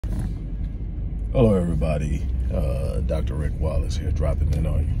Hello, everybody. Dr. Rick Wallace here, dropping in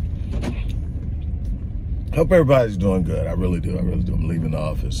on you. Hope everybody's doing good. I really do. I'm leaving the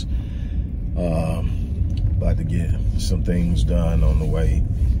office. About to get some things done on the way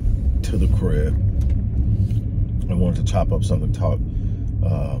to the crib. I wanted to chop up something, talk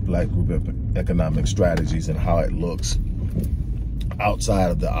Black group economic strategies and how it looks outside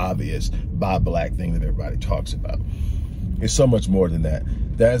of the obvious buy Black thing that everybody talks about. It's so much more than that.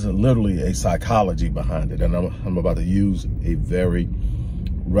 There's literally a psychology behind it, and I'm about to use a very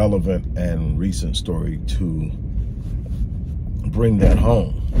relevant and recent story to bring that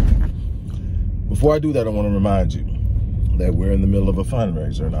home. Before I do that, I want to remind you that we're in the middle of a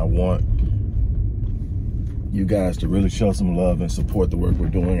fundraiser, and I want you guys to really show some love and support the work we're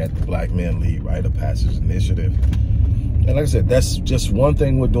doing at the Black Men Lead Rite of Passage Initiative. And like I said, that's just one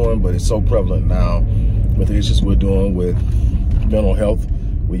thing we're doing, but it's so prevalent now with the issues we're doing with mental health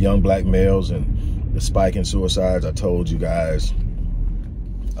with young Black males and the spike in suicides. I told you guys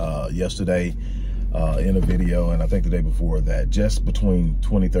yesterday in a video, and I think the day before that, just between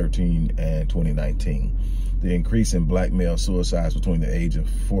 2013 and 2019, the increase in Black male suicides between the age of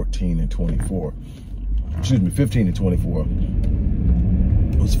 15 and 24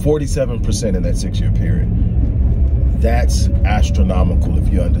 was 47% in that 6-year period. That's astronomical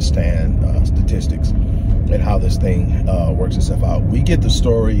if you understand statistics and how this thing works itself out. We get the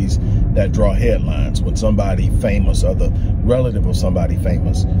stories that draw headlines when somebody famous or the relative of somebody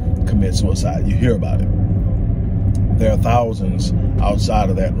famous commits suicide. You hear about it. There are thousands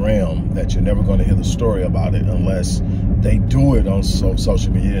outside of that realm that you're never going to hear the story about it unless they do it on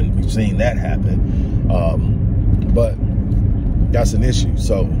social media, and we've seen that happen. But that's an issue.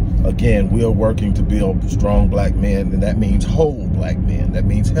 So again, we are working to build strong Black men, and that means whole Black men. That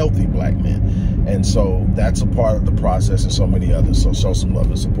means healthy Black men. And so that's a part of the process and so many others. So show some love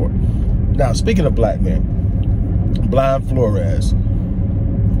and support. Now, speaking of Black men, Flores,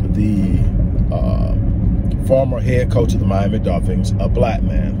 the former head coach of the Miami Dolphins, a Black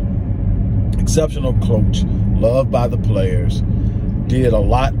man, exceptional coach, loved by the players, did a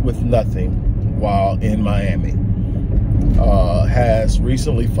lot with nothing while in Miami. Has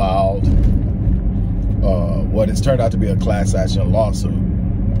recently filed what has turned out to be a class action lawsuit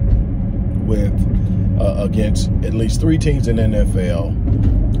with against at least 3 teams in the NFL,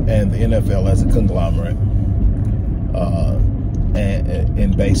 and the NFL as a conglomerate.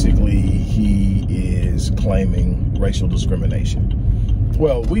 And basically he is claiming racial discrimination.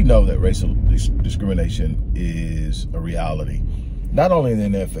 Well, we know that racial discrimination is a reality, not only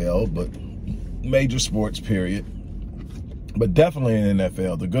in the NFL, but major sports, period. But definitely in the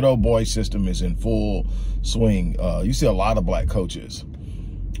NFL, the good old boy system is in full swing. You see a lot of Black coaches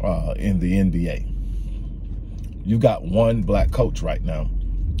in the NBA. You've got 1 Black coach right now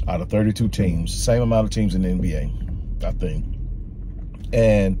out of 32 teams, same amount of teams in the NBA, I think.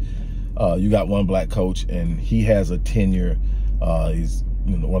 And you got 1 Black coach, and he has a tenure. He's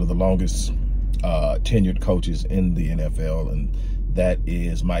one of the longest tenured coaches in the NFL, and that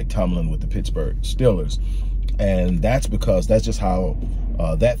is Mike Tomlin with the Pittsburgh Steelers. And that's because that's just how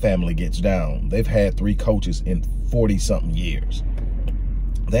that family gets down. They've had 3 coaches in 40-something years.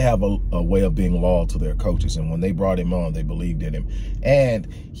 They have a way of being loyal to their coaches. And when they brought him on, they believed in him.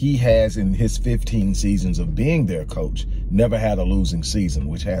 And he has, in his 15 seasons of being their coach, never had a losing season,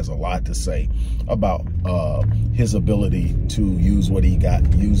 which has a lot to say about his ability to use what he got,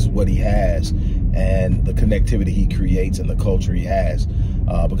 use what he has, and the connectivity he creates and the culture he has.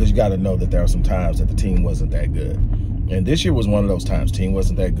 Because you got to know that there are some times that the team wasn't that good. And this year was one of those times. Team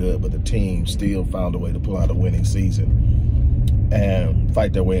wasn't that good, but the team still found a way to pull out a winning season and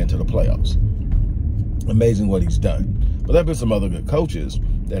fight their way into the playoffs. Amazing what he's done. But there have been some other good coaches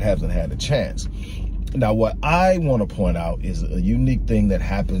that haven't had a chance. Now, what I want to point out is a unique thing that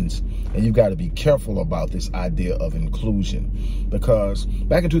happens, and you've got to be careful about this idea of inclusion, because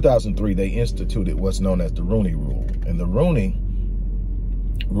back in 2003, they instituted what's known as the Rooney Rule. And the Rooney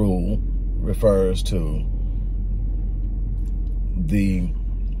Rule refers to the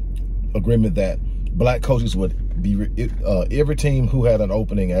agreement that Black coaches would be, every team who had an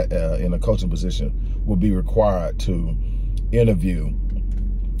opening in a coaching position would be required to interview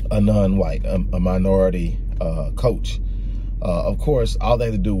a non-white, a minority coach. Of course, all they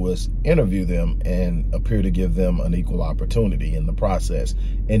had to do was interview them and appear to give them an equal opportunity in the process,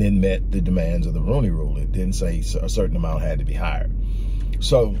 and it met the demands of the Rooney Rule. It didn't say a certain amount had to be hired.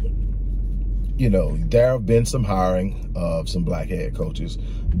 So, there have been some hiring of some Black head coaches,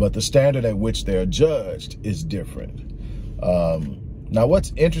 but the standard at which they're judged is different. Now,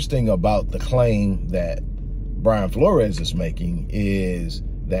 what's interesting about the claim that Flores is making is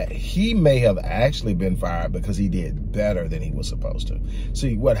that he may have actually been fired because he did better than he was supposed to.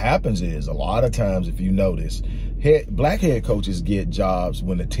 See, what happens is a lot of times, if you notice, black head coaches get jobs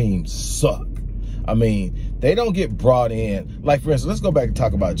when the team suck. I mean, they don't get brought in. Like, for instance, let's go back and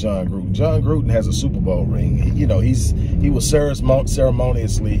talk about John Gruden. John Gruden has a Super Bowl ring. You know, he was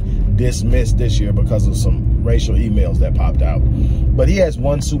ceremoniously dismissed this year because of some racial emails that popped out. But he has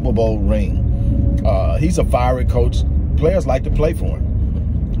one Super Bowl ring. He's a fiery coach. Players like to play for him.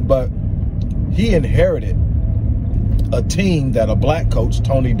 But he inherited a team that a black coach,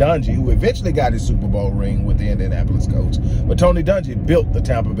 Tony Dungy, who eventually got his Super Bowl ring with the Indianapolis Colts. But Tony Dungy built the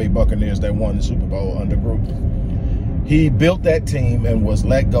Tampa Bay Buccaneers that won the Super Bowl under Gruden. He built that team and was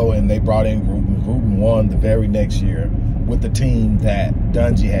let go, and they brought in Gruden. Gruden won the very next year with the team that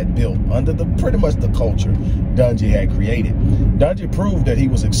Dungy had built under pretty much the culture Dungy had created. Dungy proved that he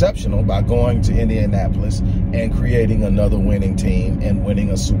was exceptional by going to Indianapolis and creating another winning team and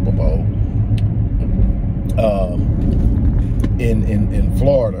winning a Super Bowl in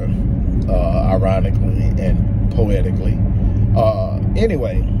Florida, ironically and poetically.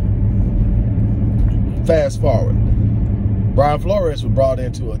 Anyway, fast forward. Brian Flores was brought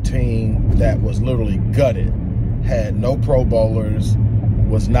into a team that was literally gutted, had no Pro Bowlers,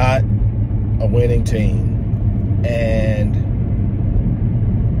 was not a winning team, and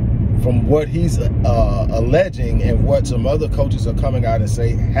from what he's alleging and what some other coaches are coming out and say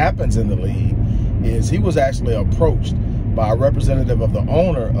happens in the league is he was actually approached by a representative of the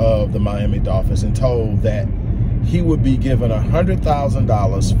owner of the Miami Dolphins and told that he would be given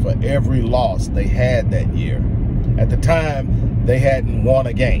 $100,000 for every loss they had that year. At the time, they hadn't won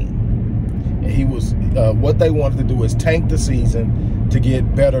a game. And he was what they wanted to do is tank the season to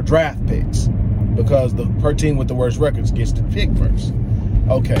get better draft picks because the per team with the worst records gets to pick first.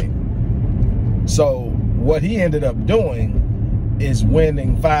 Okay, so what he ended up doing is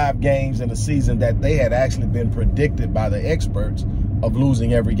winning 5 games in a season that they had actually been predicted by the experts of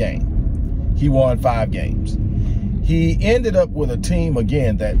losing every game. He won 5 games. He ended up with a team,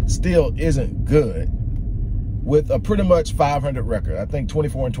 again, that still isn't good, with a pretty much 500 record. I think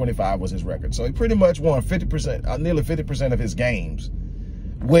 24-25 was his record. So he pretty much won 50%, nearly 50% of his games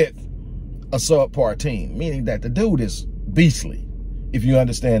with a subpar team, meaning that the dude is beastly, if you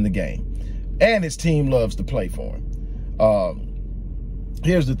understand the game. And his team loves to play for him.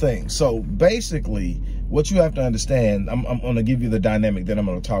 Here's the thing. So basically, what you have to understand, I'm going to give you the dynamic, then I'm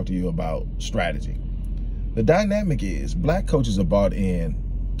going to talk to you about strategy. The dynamic is black coaches are brought in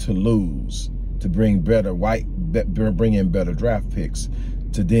to lose, to bring in better draft picks,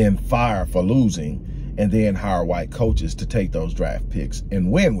 to then fire for losing, and then hire white coaches to take those draft picks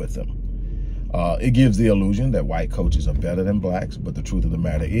and win with them. It gives the illusion that white coaches are better than blacks, but the truth of the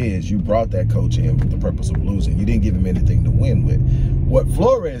matter is you brought that coach in with the purpose of losing. You didn't give him anything to win with. What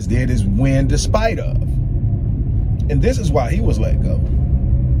Flores did is win despite of. And this is why he was let go.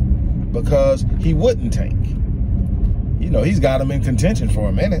 Because he wouldn't tank. You know, he's got him in contention for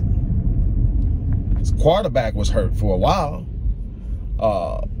a minute. His quarterback was hurt for a while.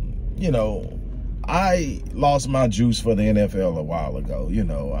 You know, I lost my juice for the NFL a while ago. You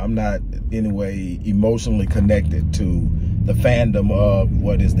know, I'm not in any way emotionally connected to the fandom of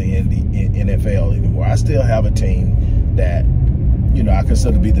what is the NFL anymore. I still have a team that, you know, I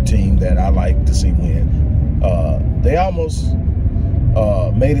consider to be the team that I like to see win. They almost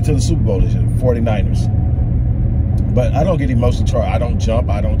made it to the Super Bowl this year, 49ers. But I don't get emotionally charged. I don't jump.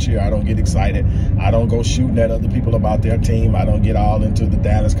 I don't cheer. I don't get excited. I don't go shooting at other people about their team. I don't get all into the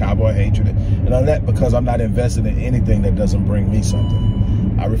Dallas Cowboy hatred and all that because I'm not invested in anything that doesn't bring me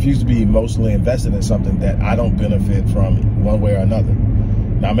something. I refuse to be emotionally invested in something that I don't benefit from one way or another.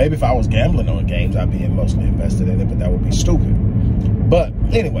 Now, maybe if I was gambling on games, I'd be emotionally invested in it, but that would be stupid. But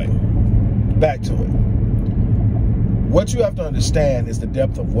anyway, back to it. What you have to understand is the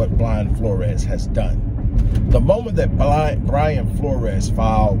depth of what Brian Flores has done. The moment that Brian Flores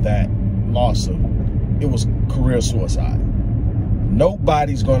filed that lawsuit, it was career suicide.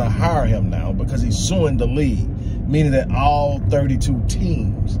 Nobody's going to hire him now because he's suing the league, meaning that all 32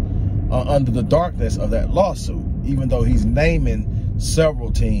 teams are under the darkness of that lawsuit, even though he's naming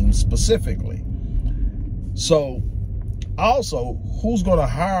several teams specifically. So also, who's going to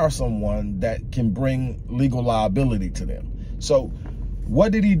hire someone that can bring legal liability to them? So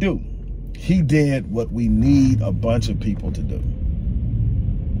what did he do? He did what we need a bunch of people to do.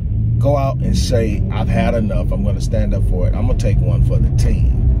 Go out and say, I've had enough. I'm going to stand up for it. I'm going to take one for the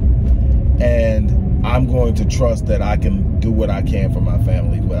team. And I'm going to trust that I can do what I can for my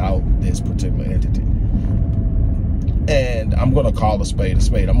family without this particular entity. And I'm going to call a spade a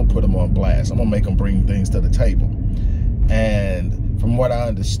spade. I'm going to put them on blast. I'm going to make them bring things to the table. And from what I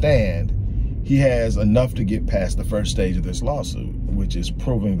understand, he has enough to get past the first stage of this lawsuit, which is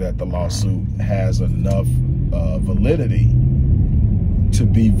proving that the lawsuit has enough validity to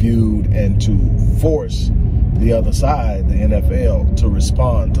be viewed and to force the other side, the NFL, to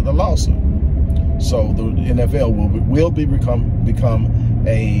respond to the lawsuit. So the NFL will become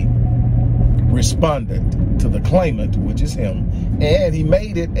a respondent to the claimant, which is him, and he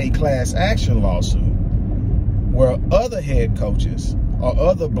made it a class action lawsuit where other head coaches or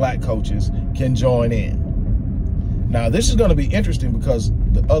other black coaches can join in. Now, this is going to be interesting because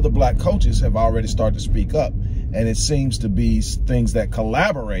the other black coaches have already started to speak up, and it seems to be things that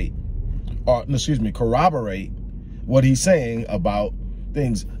corroborate what he's saying about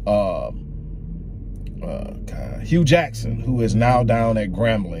things. Hugh Jackson, who is now down at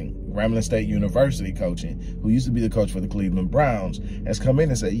Grambling State University coaching, who used to be the coach for the Cleveland Browns, has come in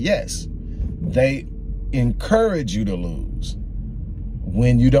and said, yes, they encourage you to lose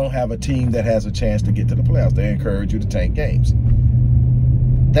when you don't have a team that has a chance to get to the playoffs. They encourage you to tank games.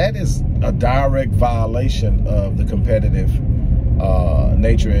 That is a direct violation of the competitive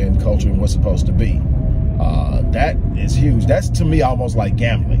nature and culture and what's supposed to be. That is huge. That's, to me, almost like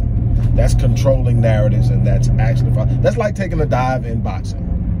gambling. That's controlling narratives, and that's actually fun. That's like taking a dive in boxing.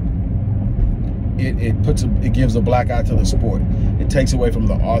 It gives a black eye to the sport. It takes away from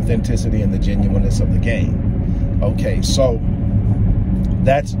the authenticity and the genuineness of the game. Okay, so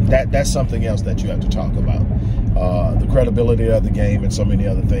that's something else that you have to talk about. The credibility of the game and so many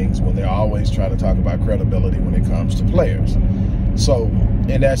other things, when they're always trying to talk about credibility when it comes to players. So,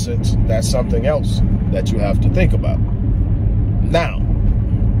 in essence, that's something else that you have to think about. Now,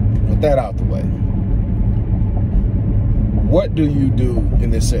 with that out the way, what do you do in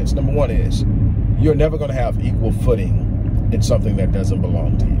this sense? Number one is, you're never going to have equal footing in something that doesn't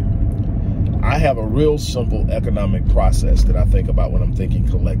belong to you. I have a real simple economic process that I think about when I'm thinking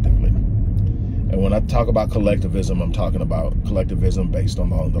collectively. And when I talk about collectivism, I'm talking about collectivism based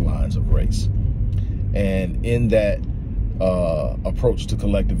along the lines of race. And in that approach to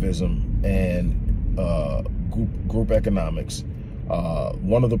collectivism and group economics,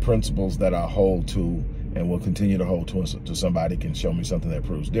 one of the principles that I hold to and will continue to hold to until somebody can show me something that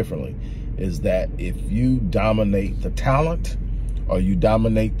proves differently, is that if you dominate the talent or you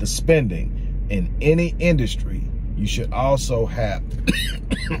dominate the spending in any industry, you should also have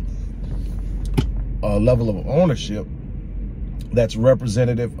a level of ownership that's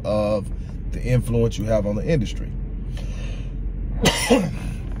representative of the influence you have on the industry.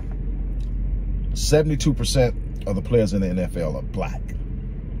 72% of the players in the NFL are black.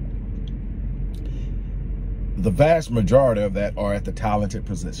 The vast majority of that are at the talented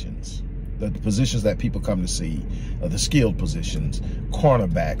positions, the positions that people come to see, the skilled positions,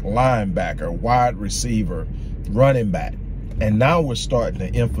 cornerback, linebacker, wide receiver, running back. And now we're starting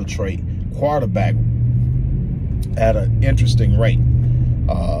to infiltrate quarterback at an interesting rate.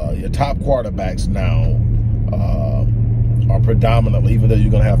 Your top quarterbacks now are predominantly, even though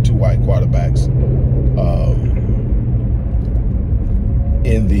you're going to have two white quarterbacks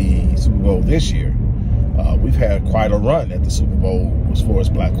in the Super Bowl this year, we've had quite a run at the Super Bowl as far as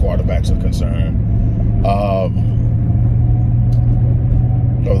black quarterbacks are concerned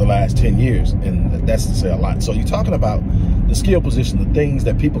over the last 10 years, and that's to say a lot. So you're talking about the skill position, the things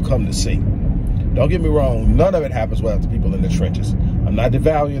that people come to see. Don't get me wrong, none of it happens without the people in the trenches. I'm not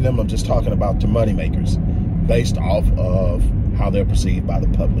devaluing them, I'm just talking about the money makers based off of how they're perceived by the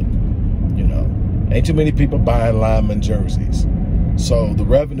public. You know, ain't too many people buying lineman jerseys. So the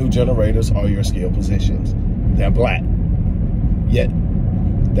revenue generators are your skill positions. They're black. Yet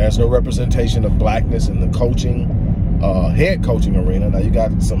there's no representation of blackness in the coaching, head coaching arena. Now you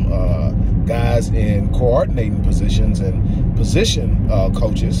got some guys in coordinating positions and position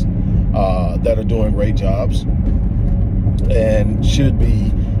coaches that are doing great jobs and should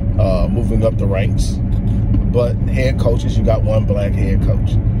be moving up the ranks. But head coaches, you got one black head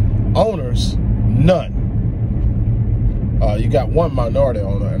coach. Owners, none. You got one minority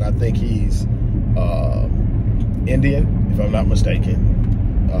owner, and I think he's Indian, if I'm not mistaken.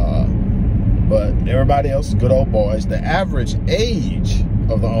 But everybody else is good old boys. The average age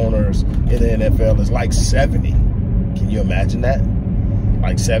of the owners in the NFL is like 70. Can you imagine that?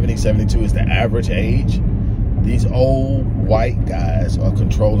 Like 70, 72 is the average age. These old white guys are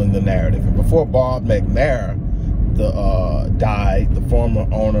controlling the narrative. And before Bob McNair died, the former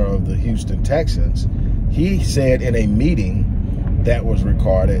owner of the Houston Texans, he said in a meeting that was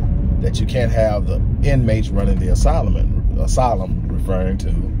recorded that you can't have the inmates running the asylum, referring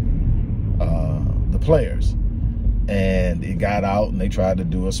to the players. and it got out, and they tried to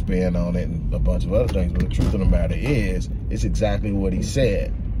do a spin on it and a bunch of other things. But the truth of the matter is, it's exactly what he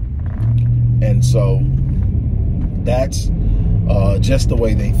said. And so that's just the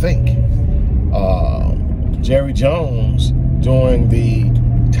way they think. Jerry Jones, during the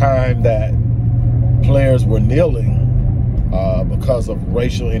time that players were kneeling because of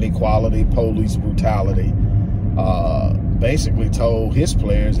racial inequality, police brutality, basically told his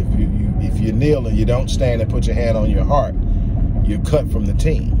players, if you kneel and you don't stand and put your hand on your heart, you're cut from the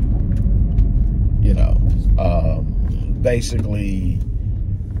team. You know, basically,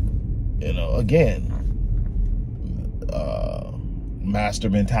 you know, again, master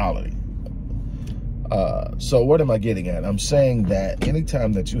mentality. So what am I getting at? I'm saying that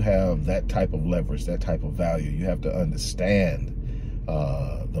anytime that you have that type of leverage, that type of value, you have to understand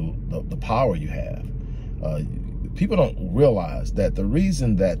the power you have. People don't realize that the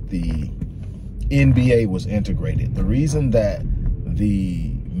reason that the NBA was integrated, the reason that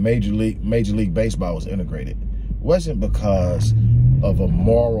the Major League Baseball was integrated, wasn't because of a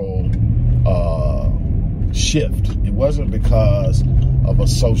moral shift. It wasn't because of a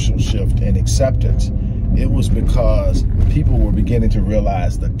social shift and acceptance. It was because people were beginning to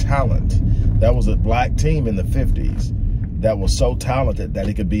realize the talent. That was a black team in the 50s that was so talented that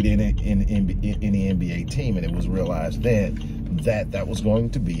it could beat any NBA team, and it was realized then that that was going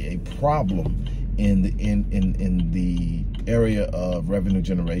to be a problem in the area of revenue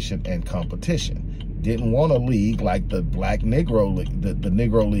generation and competition. Didn't want a league like the Black Negro League, the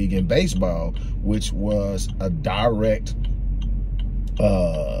Negro League in baseball, which was a direct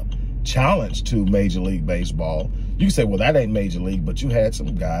challenge to Major League Baseball. You can say, well, that ain't Major League, but you had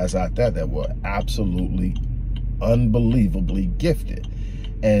some guys out there that were absolutely unbelievably gifted.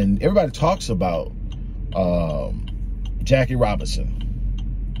 And everybody talks about Jackie Robinson.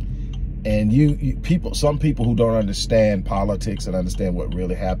 And some people who don't understand politics and understand what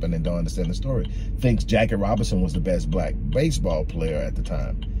really happened and don't understand the story thinks Jackie Robinson was the best black baseball player at the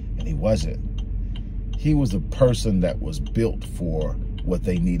time. And he wasn't. He was a person that was built for what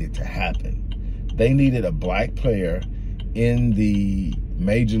they needed to happen. They needed a black player in the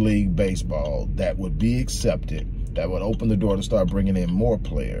Major League Baseball that would be accepted, that would open the door to start bringing in more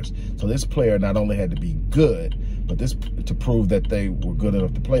players. So this player not only had to be good, but this to prove that they were good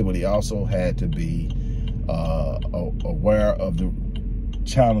enough to play, but he also had to be aware of the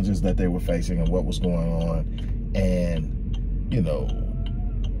challenges that they were facing and what was going on, and, you know,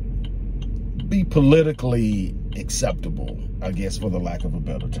 be politically acceptable, I guess, for the lack of a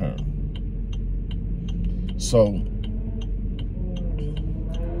better term. So,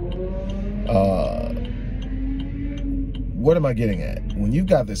 what am I getting at? When you've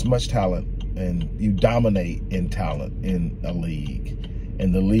got this much talent and you dominate in talent in a league,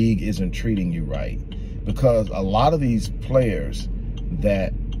 and the league isn't treating you right, because a lot of these players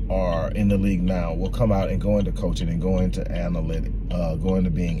that are in the league now will come out and go into coaching and go into go into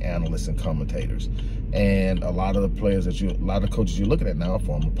being analysts and commentators. And a lot of the players a lot of coaches you're looking at now are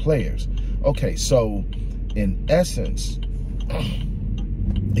former players. Okay, so in essence,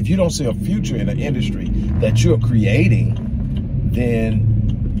 if you don't see a future in an industry that you're creating,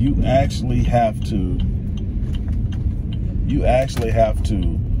 then you actually have to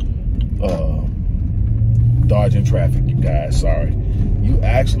dodging traffic, you guys, sorry. You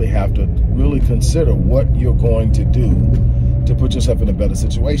actually have to really consider what you're going to do to put yourself in a better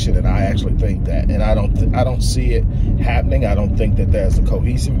situation. And I actually think that, and I don't see it happening. I don't think that there's the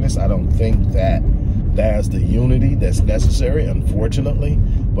cohesiveness. I don't think that there's the unity that's necessary, unfortunately.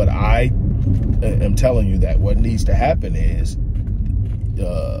 But I am telling you that what needs to happen is,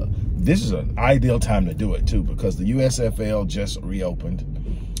 this is an ideal time to do it too, because the USFL just reopened.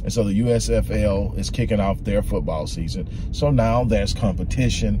 And so the USFL is kicking off their football season. So now there's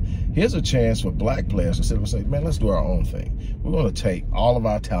competition. Here's a chance for black players to sit up and say, man, let's do our own thing. We're going to take all of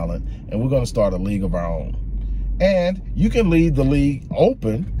our talent and we're going to start a league of our own. And you can leave the league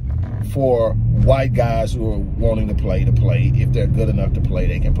open for white guys who are wanting to play. If they're good enough to play,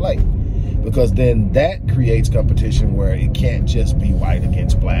 they can play. Because then that creates competition where it can't just be white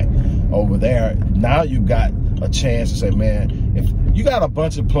against black. Over there, now you've got a chance to say, man, if you got a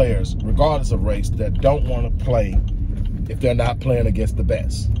bunch of players, regardless of race, that don't want to play if they're not playing against the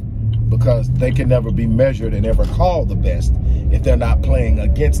best, because they can never be measured and ever called the best if they're not playing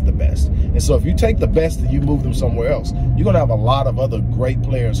against the best. And so if you take the best and you move them somewhere else, you're going to have a lot of other great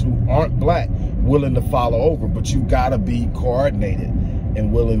players who aren't black willing to follow over, but you got to be coordinated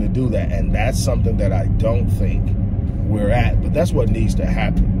and willing to do that. And that's something that I don't think we're at, but that's what needs to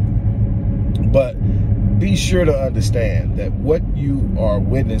happen. But be sure to understand that what you are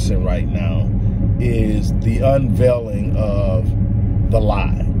witnessing right now is the unveiling of the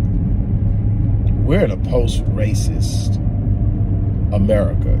lie. We're in a post-racist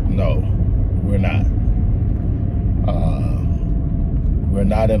America. No, we're not. We're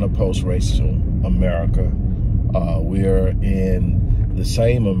not in a post-racial America. We're in the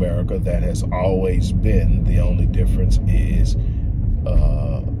same America that has always been. The only difference is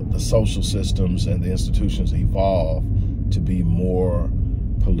the social systems and the institutions evolve to be more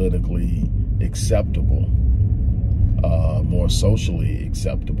politically acceptable, more socially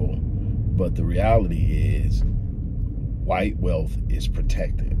acceptable. But the reality is white wealth is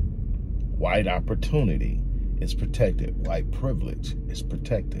protected. White opportunity is protected. White privilege is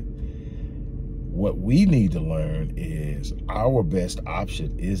protected. What we need to learn is our best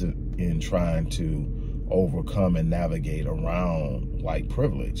option isn't in trying to overcome and navigate around white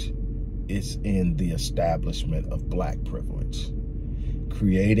privilege. It's in the establishment of black privilege,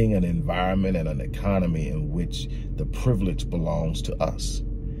 creating an environment and an economy in which the privilege belongs to us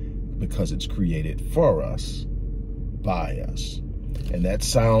because it's created for us, by us. And that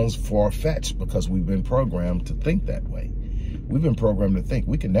sounds far-fetched because we've been programmed to think that way. We've been programmed to think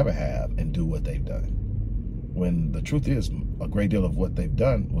we can never have and do what they've done, when the truth is a great deal of what they've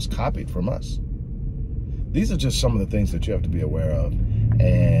done was copied from us. These are just some of the things that you have to be aware of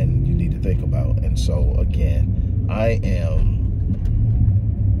and you need to think about. And so again, I am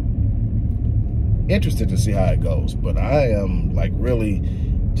interested to see how it goes, but I am like really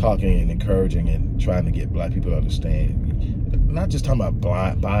talking and encouraging and trying to get black people to understand, not just talking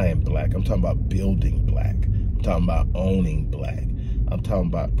about buying black, I'm talking about building black. I'm talking about owning black. I'm talking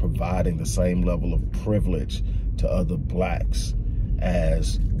about providing the same level of privilege to other blacks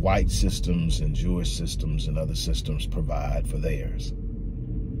as white systems and Jewish systems and other systems provide for theirs.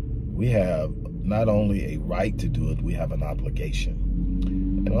 We have not only a right to do it, we have an obligation.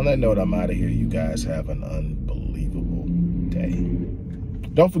 And on that note, I'm out of here. You guys have an unbelievable day.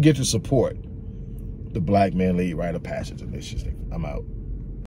 Don't forget to support the Black Men Lead Rite of Passage Initiative. I'm out.